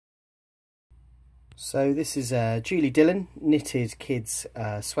So this is a Julie Dillon knitted kids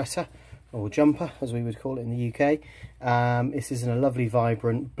sweater, or jumper as we would call it in the UK. This is in a lovely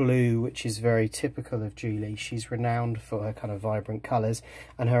vibrant blue, which is very typical of Julie. She's renowned for her kind of vibrant colours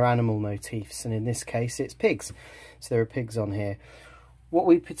and her animal motifs, and in this case it's pigs. So there are pigs on here. What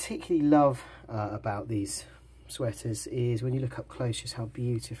we particularly love about these sweaters is when you look up close just how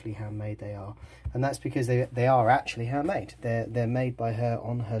beautifully handmade they are, and that's because they are actually handmade. They're made by her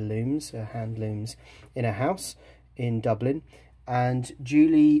on her looms, her hand looms, in a house in Dublin. And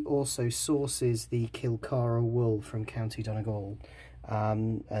Julie also sources the Kilcara wool from County Donegal,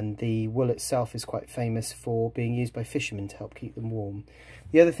 and the wool itself is quite famous for being used by fishermen to help keep them warm.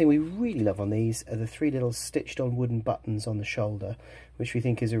 The other thing we really love on these are the 3 little stitched on wooden buttons on the shoulder, which we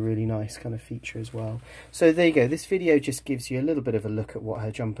think is a really nice kind of feature as well. So there you go, this video just gives you a little bit of a look at what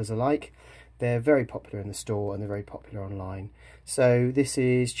her jumpers are like. They're very popular in the store and they're very popular online. So this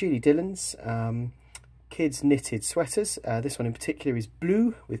is Julie Dillon's kids knitted sweaters. This one in particular is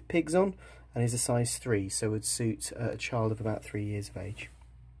blue with pigs on and is a size 3, so would suit a child of about 3 years of age.